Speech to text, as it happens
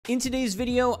In today's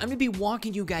video, I'm going to be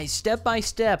walking you guys step by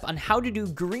step on how to do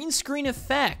green screen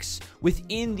effects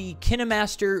within the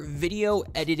KineMaster video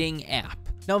editing app.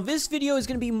 Now, this video is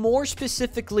going to be more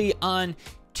specifically on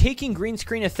taking green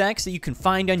screen effects that you can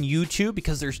find on YouTube,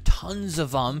 because there's tons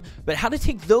of them, but how to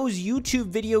take those YouTube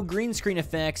video green screen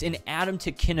effects and add them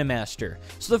to KineMaster.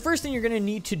 So the first thing you're going to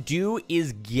need to do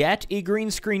is get a green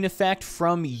screen effect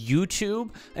from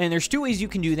YouTube, and there's two ways you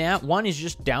can do that. One is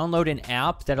just download an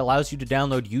app that allows you to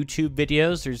download YouTube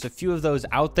videos. There's a few of those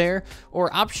out there.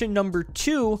 Or option number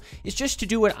two is just to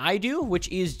do what I do, which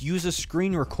is use a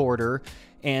screen recorder.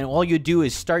 And all you do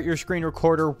is start your screen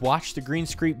recorder, watch the green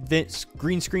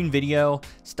screen video,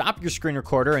 stop your screen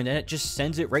recorder, and then it just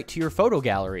sends it right to your photo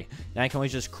gallery. And I can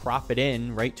always just crop it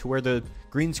in right to where the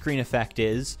green screen effect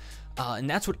is. And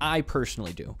that's what I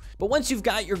personally do. But once you've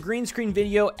got your green screen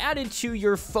video added to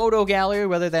your photo gallery,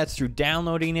 whether that's through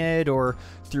downloading it or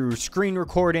through screen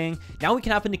recording, now we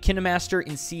can hop into KineMaster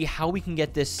and see how we can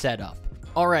get this set up.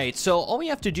 All right, so all we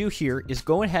have to do here is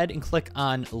go ahead and click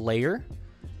on Layer.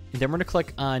 And then we're going to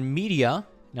click on Media.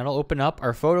 That'll open up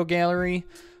our photo gallery.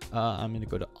 I'm going to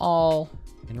go to All.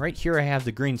 And right here I have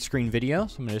the green screen video.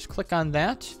 So I'm going to just click on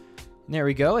that. And there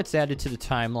we go. It's added to the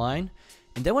timeline.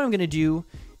 And then what I'm going to do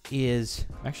is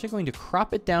I'm actually going to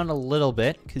crop it down a little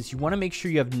bit, because you want to make sure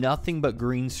you have nothing but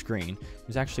green screen.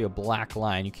 There's actually a black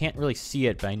line. You can't really see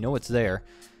it, but I know it's there.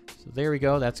 So there we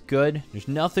go. That's good. There's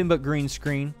nothing but green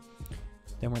screen.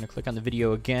 Then we're going to click on the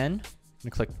video again. I'm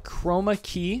going to click Chroma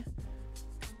Key.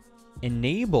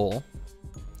 Enable.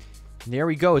 And there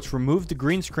we go. It's removed the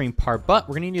green screen part, but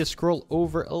we're going to need to scroll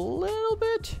over a little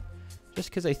bit just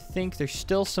because I think there's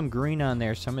still some green on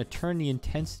there. So I'm going to turn the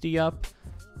intensity up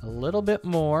a little bit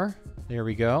more. There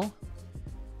we go.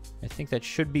 I think that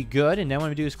should be good. And now what I'm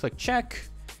going to do is click check.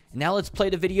 And now let's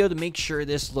play the video to make sure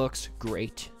this looks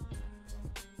great.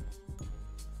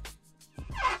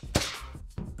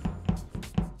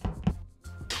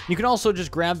 You can also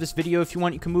just grab this video if you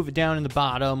want. You can move it down in the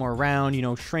bottom or around, you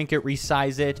know, shrink it,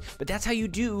 resize it. But that's how you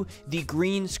do the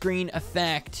green screen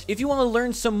effect. If you want to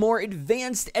learn some more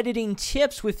advanced editing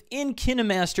tips within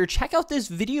KineMaster, check out this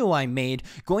video I made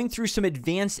going through some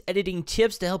advanced editing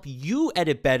tips to help you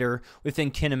edit better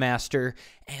within KineMaster.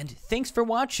 And thanks for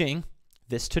watching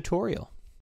this tutorial.